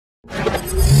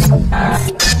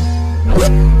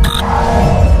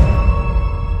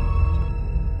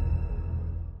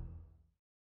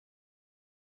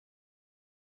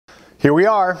Here we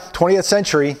are, 20th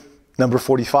century, number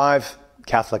 45,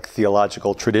 Catholic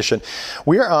theological tradition.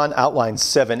 We are on outline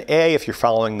 7A if you're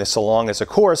following this along as a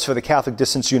course for the Catholic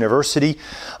Distance University.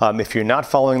 If you're not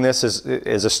following this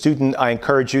as a student, I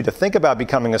encourage you to think about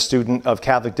becoming a student of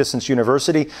Catholic Distance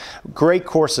University. Great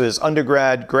courses,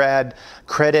 undergrad, grad,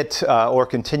 credit, or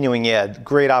continuing ed.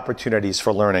 Great opportunities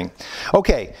for learning.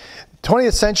 Okay,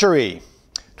 20th century.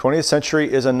 20th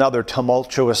century is another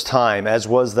tumultuous time, as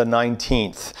was the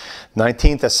 19th.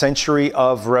 19th, a century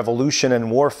of revolution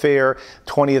and warfare.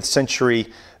 20th century,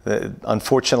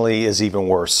 unfortunately, is even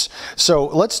worse. So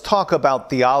let's talk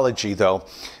about theology, though.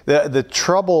 The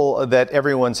trouble that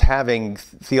everyone's having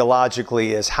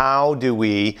theologically is how do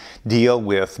we deal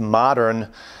with modern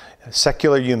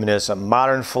secular humanism,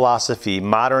 modern philosophy,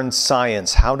 modern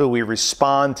science? How do we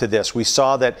respond to this? We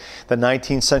saw that the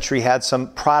 19th century had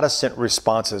some Protestant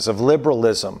responses of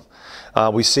liberalism.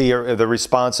 We see the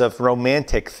response of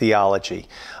romantic theology.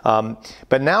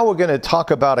 But now we're going to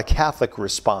talk about a Catholic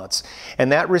response.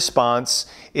 And that response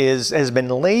has been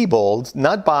labeled,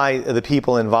 not by the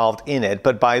people involved in it,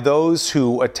 but by those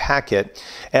who attack it,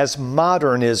 as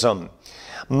modernism.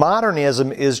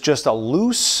 Modernism is just a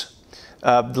loose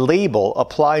label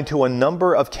applied to a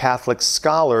number of Catholic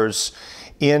scholars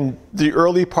in the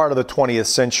early part of the 20th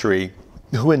century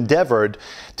who endeavored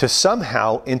to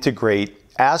somehow integrate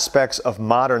aspects of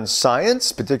modern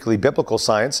science, particularly biblical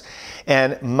science,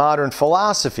 and modern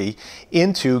philosophy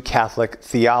into Catholic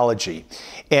theology.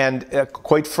 And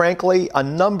quite frankly, a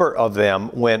number of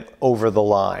them went over the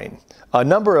line. A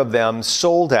number of them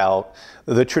sold out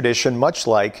the tradition, much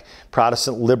like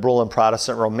Protestant liberal and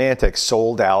Protestant romantics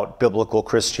sold out biblical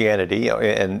Christianity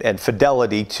and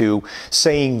fidelity to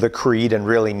saying the creed and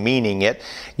really meaning it.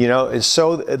 You know,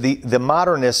 so the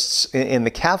modernists in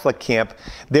the Catholic camp,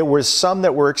 there were some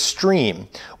that were extreme.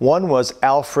 One was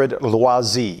Alfred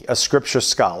Loisy, a scripture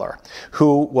scholar,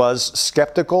 who was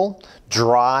skeptical,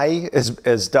 dry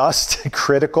as dust,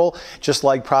 critical, just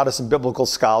like Protestant biblical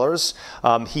scholars.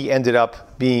 He ended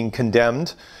up being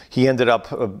condemned. He ended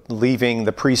up leaving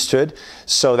the priesthood,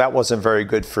 so that wasn't very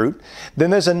good fruit. Then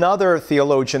there's another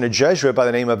theologian, a Jesuit by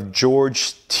the name of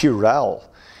George Tyrrell.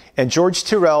 And George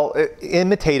Tyrrell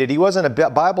imitated, he wasn't a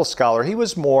Bible scholar, he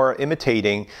was more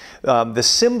imitating the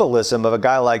symbolism of a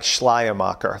guy like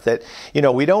Schleiermacher, that, you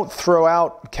know, we don't throw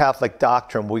out Catholic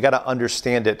doctrine, we got to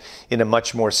understand it in a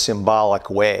much more symbolic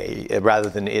way, rather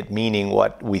than it meaning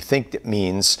what we think it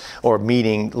means, or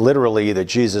meaning literally that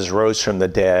Jesus rose from the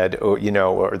dead, or, you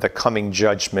know, or the coming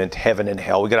judgment, heaven and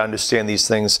hell. We got to understand these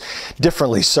things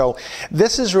differently. So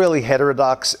this is really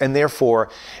heterodox, and therefore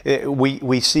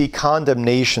we see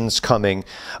condemnation coming,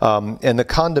 and the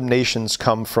condemnations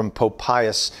come from Pope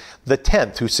Pius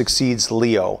X, who succeeds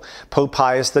Leo. Pope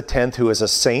Pius X, who is a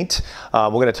saint. We're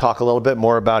going to talk a little bit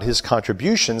more about his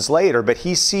contributions later, but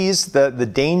he sees the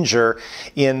danger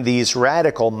in these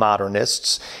radical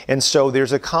modernists, and so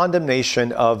there's a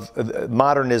condemnation of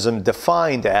modernism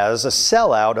defined as a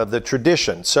sellout of the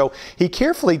tradition. So he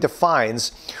carefully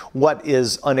defines what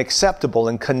is unacceptable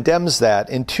and condemns that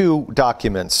in two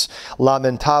documents,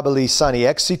 Lamentabili Sani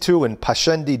Exitu and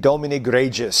Pascendi Domini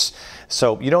Gregis.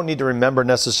 So you don't need to remember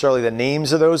necessarily the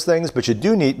names of those things, but you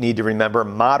do need to remember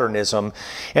modernism,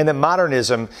 and that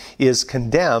modernism is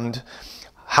condemned.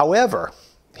 However,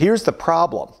 here's the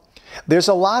problem. There's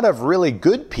a lot of really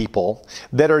good people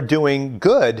that are doing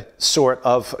good sort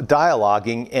of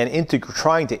dialoguing and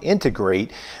trying to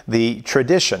integrate the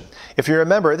tradition. If you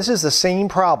remember, this is the same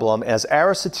problem as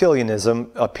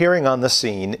Aristotelianism appearing on the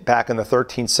scene back in the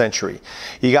 13th century.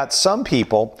 You got some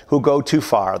people who go too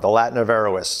far, the Latin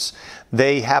Averroists.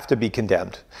 They have to be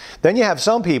condemned. Then you have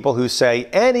some people who say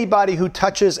anybody who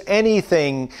touches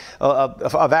anything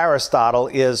of Aristotle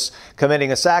is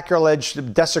committing a sacrilege,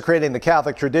 desecrating the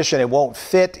Catholic tradition. It won't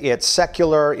fit. It's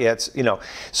secular. It's, you know,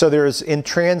 so there's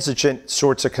intransigent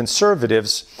sorts of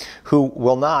conservatives who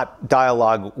will not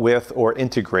dialogue with or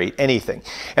integrate anything.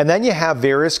 And then you have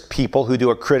various people who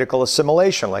do a critical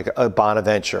assimilation, like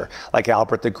Bonaventure, like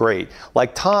Albert the Great,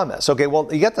 like Thomas. Okay, well,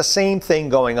 you get the same thing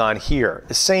going on here.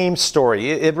 The same story.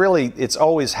 It's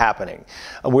always happening,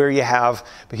 where you have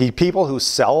people who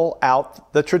sell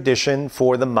out the tradition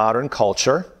for the modern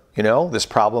culture, you know, this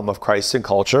problem of Christ and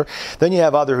culture. Then you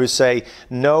have others who say,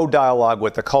 no dialogue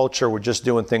with the culture, we're just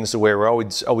doing things the way we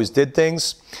always did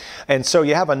things. And so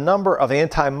you have a number of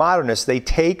anti-modernists. They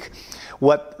take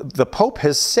what the Pope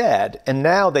has said, and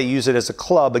now they use it as a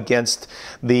club against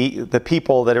the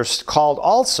people that are called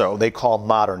also, they call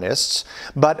modernists,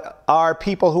 but are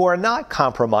people who are not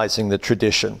compromising the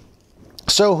tradition.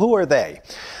 So who are they?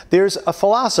 There's a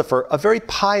philosopher, a very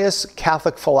pious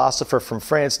Catholic philosopher from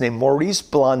France named Maurice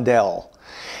Blondel.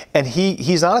 And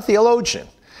he's not a theologian.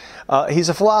 He's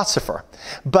a philosopher.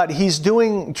 But he's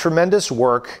doing tremendous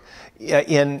work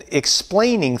in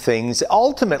explaining things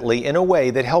ultimately in a way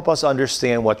that help us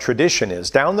understand what tradition is.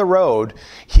 Down the road,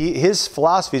 his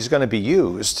philosophy is going to be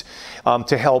used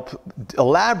to help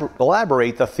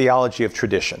elaborate the theology of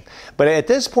tradition. But at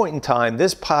this point in time,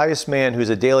 this pious man who's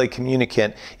a daily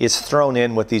communicant is thrown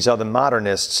in with these other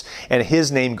modernists, and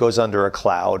his name goes under a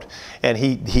cloud, and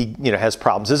he has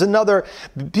problems. There's another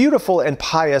beautiful and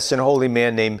pious and holy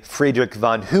man named Friedrich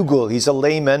von Hugel. He's a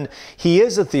layman. He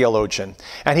is a theologian,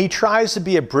 and he tries to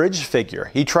be a bridge figure.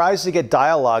 He tries to get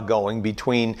dialogue going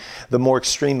between the more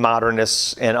extreme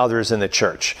modernists and others in the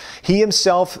church. He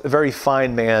himself, a very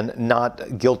fine man,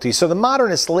 not guilty. So the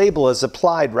modernist label is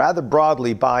applied rather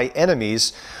broadly by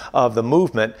enemies of the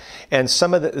movement, and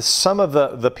some of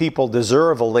the people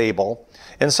deserve a label,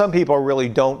 and some people really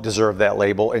don't deserve that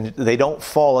label, and they don't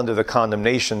fall under the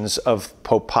condemnations of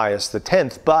Pope Pius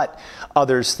X, but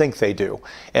others think they do.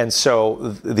 And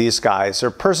so these guys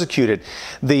are persecuted.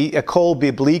 The École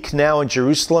Biblique now in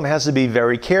Jerusalem has to be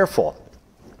very careful,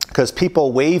 because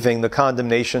people waiving the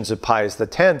condemnations of Pius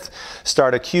X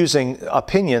start accusing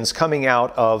opinions coming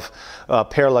out of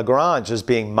Père Lagrange as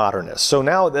being modernist. So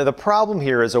now the problem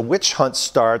here is a witch hunt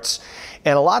starts,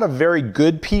 and a lot of very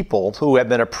good people who have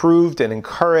been approved and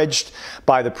encouraged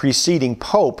by the preceding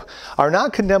Pope are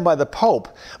not condemned by the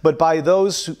Pope, but by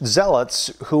those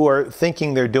zealots who are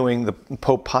thinking they're doing the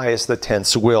Pope Pius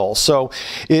X's will. So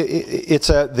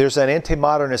there's an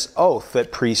anti-modernist oath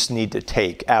that priests need to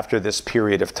take after this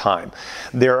period of time.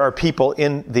 There are people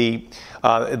in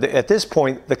at this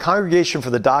point, the Congregation for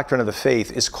the Doctrine of the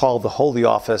Faith is called the Holy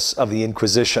Office of the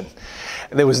Inquisition.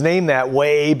 And it was named that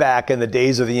way back in the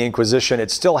days of the Inquisition.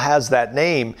 It still has that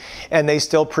name, and they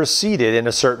still proceeded in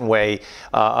a certain way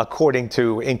according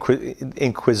to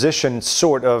Inquisition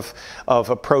sort of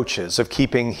approaches of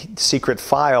keeping secret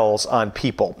files on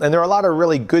people. And there are a lot of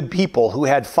really good people who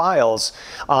had files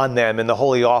on them in the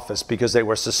Holy Office because they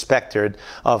were suspected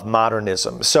of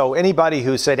modernism. So anybody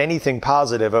who said anything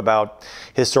positive about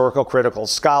historical critical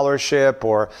scholarship,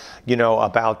 or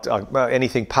about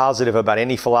anything positive about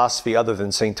any philosophy other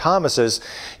than St. Thomas's,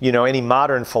 any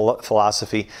modern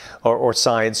philosophy or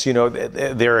science,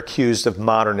 they're accused of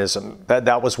modernism.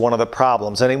 That was one of the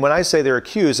problems. And when I say they're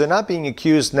accused, they're not being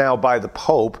accused now by the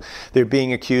Pope. They're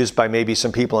being accused by maybe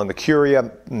some people in the Curia,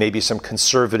 maybe some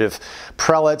conservative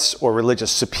prelates or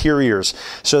religious superiors.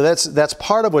 So that's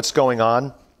part of what's going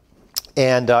on.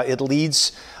 And it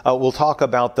leads, we'll talk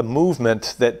about the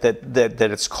movement that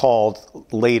it's called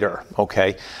later,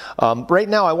 okay? Right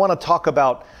now I want to talk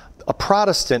about a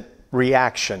Protestant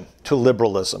reaction to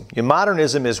liberalism.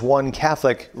 Modernism is one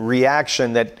Catholic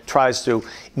reaction that tries to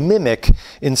mimic,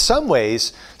 in some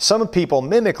ways, some people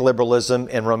mimic liberalism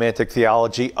and Romantic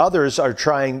theology. Others are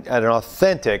trying an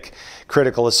authentic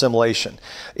critical assimilation.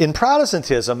 In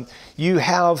Protestantism, you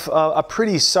have a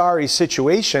pretty sorry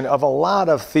situation of a lot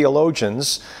of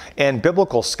theologians and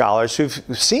biblical scholars who've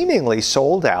seemingly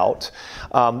sold out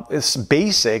this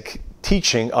basic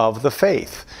teaching of the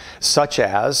faith, such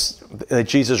as that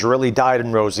Jesus really died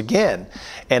and rose again,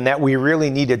 and that we really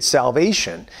needed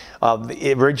salvation,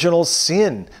 the original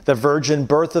sin, the virgin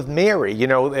birth of Mary.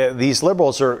 These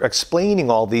liberals are explaining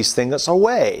all these things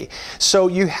away. So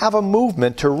you have a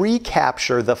movement to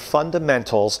recapture the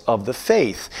fundamentals of the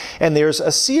faith. And there's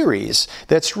a series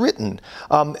that's written,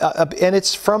 and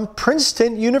it's from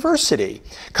Princeton University,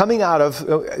 coming out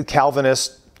of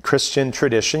Calvinist Christian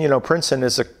tradition. Princeton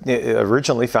is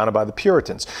originally founded by the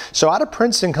Puritans. So out of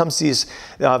Princeton comes these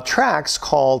tracts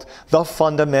called The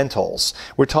Fundamentals.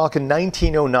 We're talking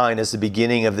 1909 as the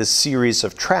beginning of this series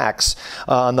of tracts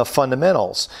on the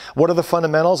fundamentals. What are the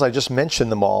fundamentals? I just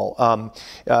mentioned them all.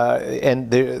 And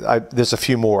there's a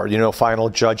few more. Final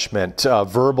judgment,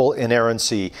 verbal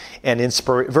inerrancy, and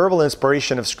verbal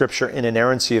inspiration of Scripture and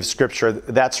inerrancy of Scripture.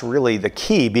 That's really the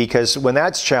key, because when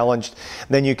that's challenged,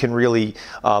 then you can really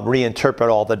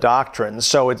reinterpret all the doctrines.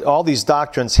 So all these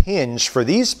doctrines hinge for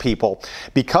these people,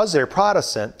 because they're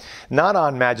Protestant, not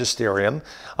on magisterium,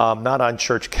 not on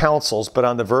church councils, but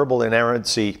on the verbal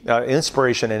inerrancy,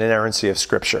 inspiration and inerrancy of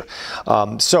Scripture.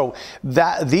 So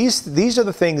these are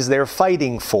the things they're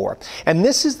fighting for. And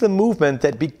this is the movement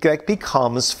that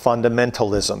becomes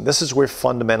fundamentalism. This is where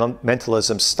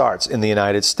fundamentalism starts in the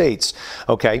United States.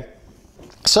 Okay?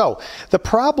 So the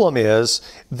problem is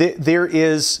that there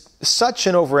is such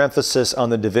an overemphasis on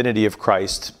the divinity of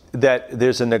Christ that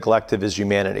there's a neglect of his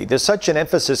humanity. There's such an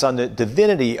emphasis on the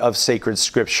divinity of sacred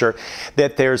scripture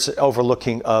that there's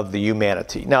overlooking of the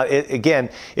humanity. Now, again,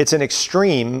 it's an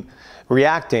extreme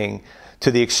reacting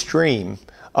to the extreme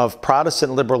of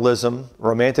Protestant liberalism,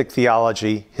 romantic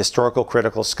theology, historical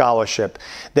critical scholarship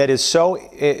that is so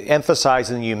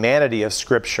emphasizing the humanity of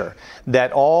Scripture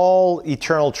that all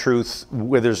eternal truth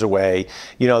withers away.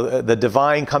 You know, the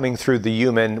divine coming through the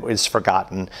human is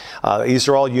forgotten. These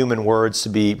are all human words to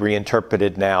be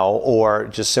reinterpreted now, or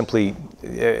just simply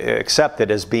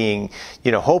accepted as being,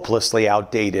 you know, hopelessly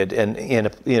outdated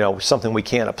and you know, something we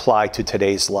can't apply to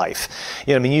today's life.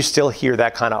 You know, I mean, you still hear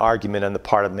that kind of argument on the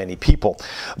part of many people.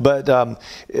 But so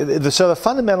the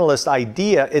fundamentalist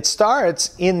idea, it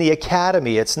starts in the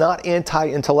academy. It's not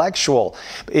anti-intellectual.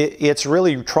 It's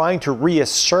really trying to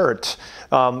reassert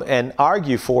and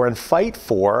argue for and fight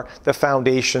for the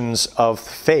foundations of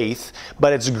faith,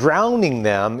 but it's grounding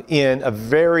them in a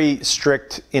very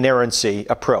strict inerrancy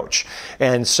approach.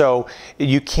 And so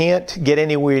you can't get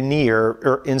anywhere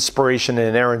near inspiration and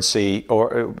inerrancy,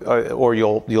 or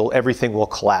everything will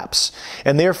collapse.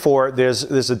 And therefore,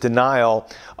 there's a denial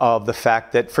of the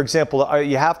fact that, for example,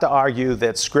 you have to argue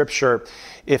that Scripture,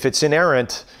 if it's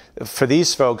inerrant, for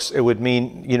these folks, it would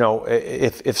mean, you know,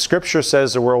 if Scripture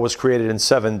says the world was created in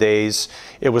 7 days,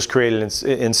 it was created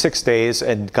in 6 days,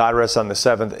 and God rests on the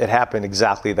seventh, it happened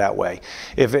exactly that way.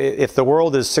 If the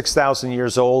world is 6,000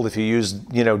 years old, if you use,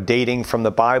 you know, dating from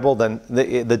the Bible, then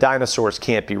the dinosaurs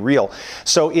can't be real.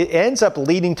 So it ends up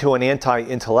leading to an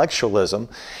anti-intellectualism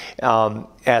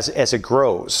as it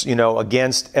grows, you know,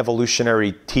 against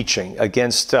evolutionary teaching,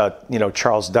 against you know,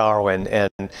 Charles Darwin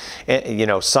and you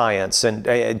know, science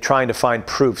and trying to find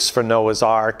proofs for Noah's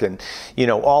Ark and, you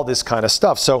know, all this kind of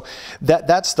stuff. So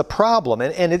that's the problem,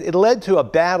 and it led to a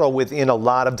battle within a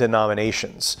lot of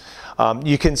denominations.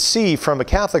 You can see from a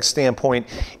Catholic standpoint,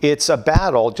 it's a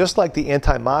battle, just like the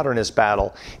anti-modernist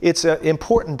battle. It's an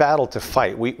important battle to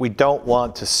fight. We don't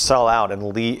want to sell out and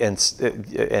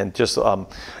just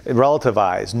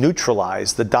relativize,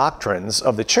 neutralize the doctrines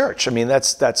of the church. I mean,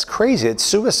 that's crazy. It's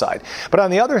suicide. But on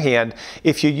the other hand,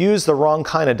 if you use the wrong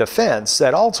kind of defense,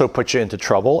 that also puts you into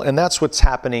trouble. And that's what's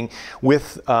happening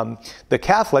with the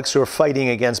Catholics who are fighting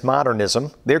against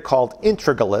modernism. They're called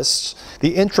integralists.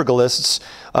 The integralists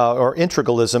or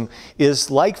integralism is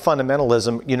like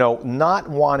fundamentalism, you know, not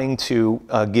wanting to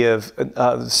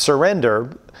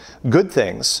surrender good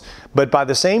things, but by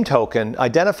the same token,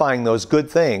 identifying those good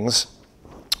things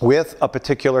with a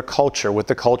particular culture, with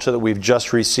the culture that we've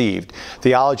just received,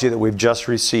 theology that we've just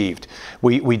received.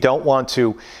 We don't want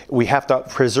to, we have to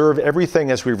preserve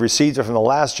everything as we've received it from the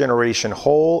last generation,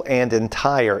 whole and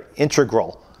entire,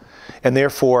 integral. And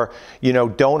therefore, you know,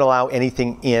 don't allow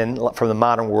anything in from the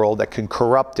modern world that can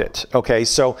corrupt it. Okay,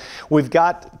 so we've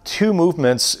got two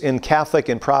movements in Catholic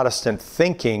and Protestant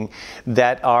thinking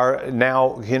that are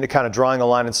now kind of drawing a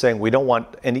line and saying we don't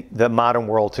want the modern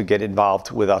world to get involved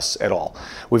with us at all.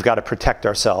 We've got to protect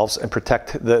ourselves and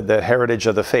protect the heritage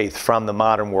of the faith from the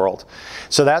modern world.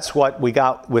 So that's what we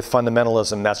got with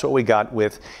fundamentalism. That's what we got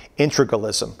with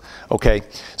integralism. Okay,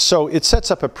 so it sets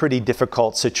up a pretty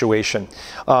difficult situation.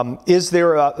 Is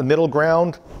there a middle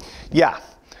ground? Yeah.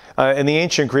 In the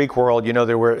ancient Greek world, you know,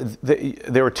 there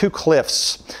were two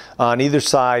cliffs on either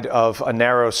side of a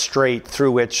narrow strait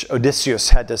through which Odysseus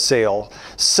had to sail.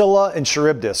 Scylla and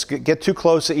Charybdis. Get too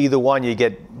close to either one, you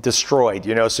get destroyed,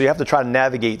 you know, so you have to try to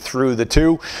navigate through the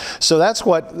two. So that's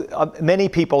what many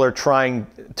people are trying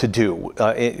to do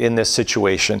in this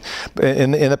situation.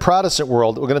 In the Protestant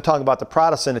world, we're going to talk about the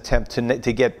Protestant attempt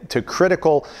to get to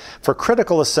critical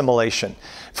assimilation,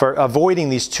 for avoiding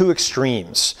these two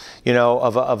extremes, you know,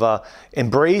 of a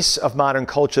embrace of modern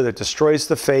culture that destroys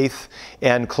the faith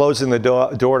and closing the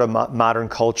door to modern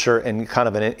culture and kind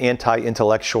of an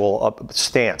anti-intellectual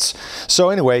stance. So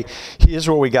anyway, here's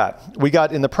what we got. We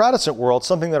got in the Protestant world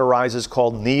something that arises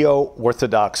called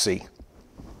neo-orthodoxy.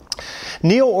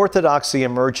 Neo-orthodoxy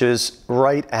emerges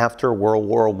right after World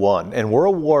War I, and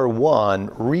World War I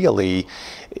really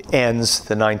ends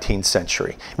the 19th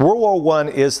century. World War I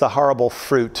is the horrible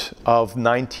fruit of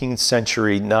 19th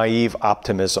century naive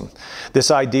optimism. This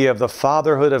idea of the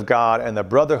fatherhood of God and the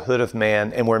brotherhood of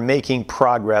man, and we're making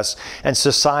progress, and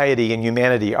society and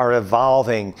humanity are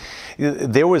evolving.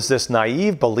 There was this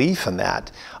naive belief in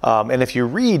that. And if you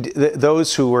read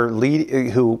those who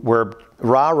were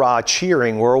rah-rah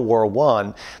cheering World War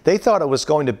I, they thought it was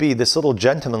going to be this little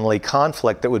gentlemanly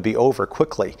conflict that would be over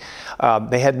quickly.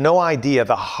 They had no idea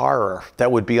the horror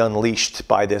that would be unleashed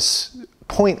by this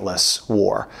pointless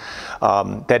war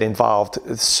that involved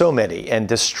so many and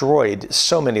destroyed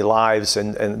so many lives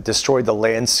and destroyed the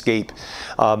landscape.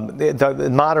 The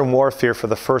modern warfare for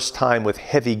the first time with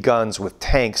heavy guns, with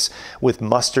tanks, with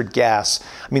mustard gas.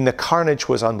 I mean, the carnage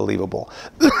was unbelievable.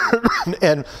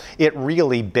 And it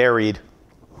really buried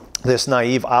this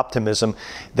naive optimism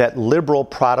that liberal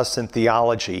Protestant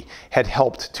theology had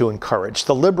helped to encourage.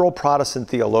 The liberal Protestant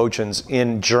theologians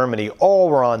in Germany all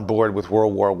were on board with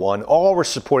World War I, all were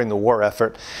supporting the war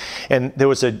effort. And there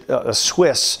was a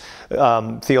Swiss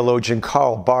theologian,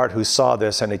 Karl Barth, who saw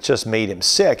this, and it just made him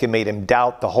sick. It made him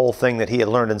doubt the whole thing that he had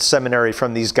learned in seminary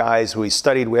from these guys who he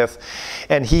studied with.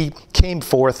 And he came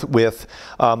forth with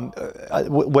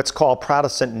what's called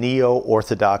Protestant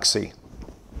neo-orthodoxy.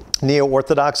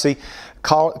 Neo-orthodoxy,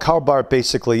 Karl Barth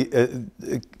basically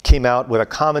came out with a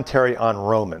commentary on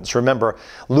Romans. Remember,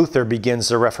 Luther begins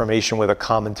the Reformation with a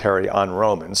commentary on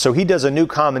Romans. So he does a new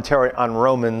commentary on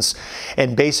Romans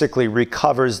and basically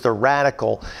recovers the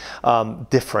radical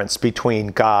difference between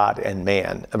God and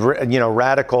man.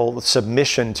 Radical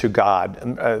submission to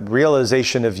God,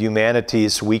 realization of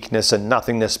humanity's weakness and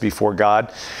nothingness before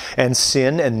God, and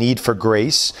sin and need for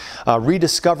grace,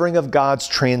 rediscovering of God's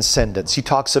transcendence. He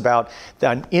talks about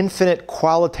an infinite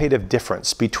qualitative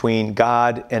difference between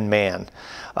God and man.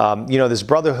 This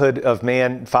brotherhood of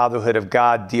man, fatherhood of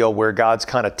God deal where God's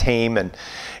kind of tame and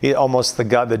almost the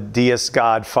deist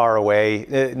God far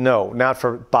away. No, not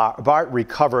for Barth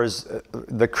recovers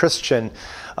the Christian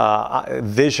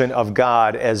vision of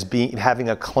God as having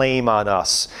a claim on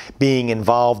us, being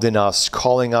involved in us,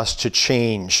 calling us to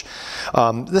change.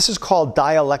 This is called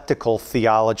dialectical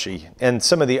theology. And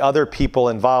some of the other people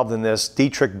involved in this,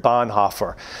 Dietrich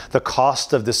Bonhoeffer, The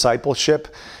Cost of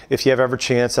Discipleship. If you have ever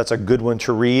chance, that's a good one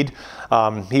to read.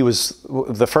 He was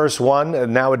the first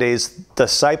one. Nowadays,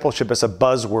 discipleship is a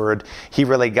buzzword. He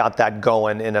really got that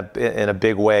going in a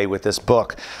big way with this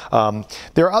book.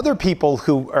 There are other people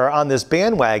who are on this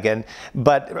bandwagon,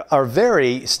 but are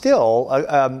still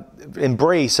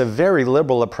embrace a very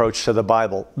liberal approach to the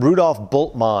Bible. Rudolf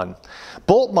Bultmann.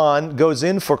 Bultmann goes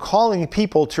in for calling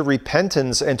people to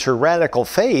repentance and to radical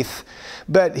faith,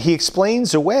 but he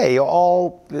explains away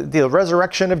all the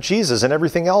resurrection of Jesus and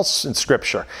everything else in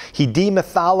Scripture. He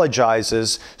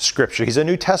demythologizes Scripture. He's a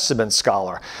New Testament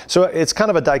scholar. So it's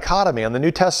kind of a dichotomy. On the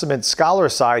New Testament scholar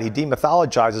side, he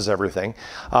demythologizes everything.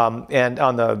 And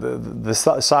on the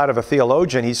side of a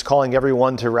theologian, he's calling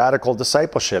everyone to radical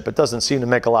discipleship. It doesn't seem to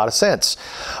make a lot of sense.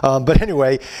 But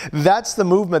anyway, that's the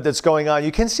movement that's going on.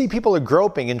 You can see people are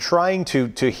groping and trying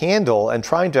to handle and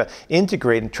trying to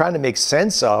integrate and trying to make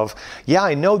sense of, yeah,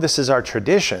 I know this is our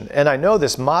tradition, and I know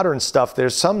this modern stuff,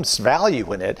 there's some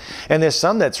value in it, and there's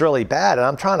some that's really bad, and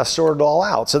I'm trying to sort it all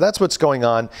out. So that's what's going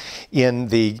on in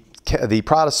the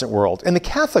Protestant world. In the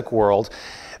Catholic world,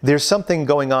 there's something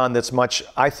going on that's much,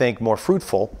 I think, more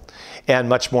fruitful and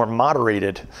much more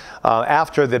moderated.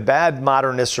 After the bad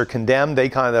modernists are condemned, they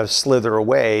kind of slither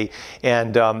away,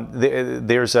 and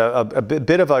there's a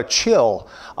bit of a chill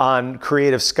on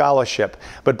creative scholarship.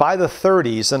 But by the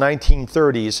 30s, the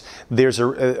 1930s, there's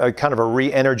a kind of a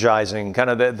re-energizing, kind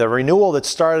of the renewal that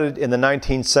started in the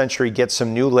 19th century gets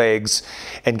some new legs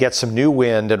and gets some new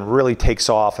wind and really takes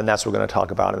off, and that's what we're going to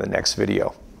talk about in the next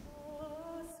video.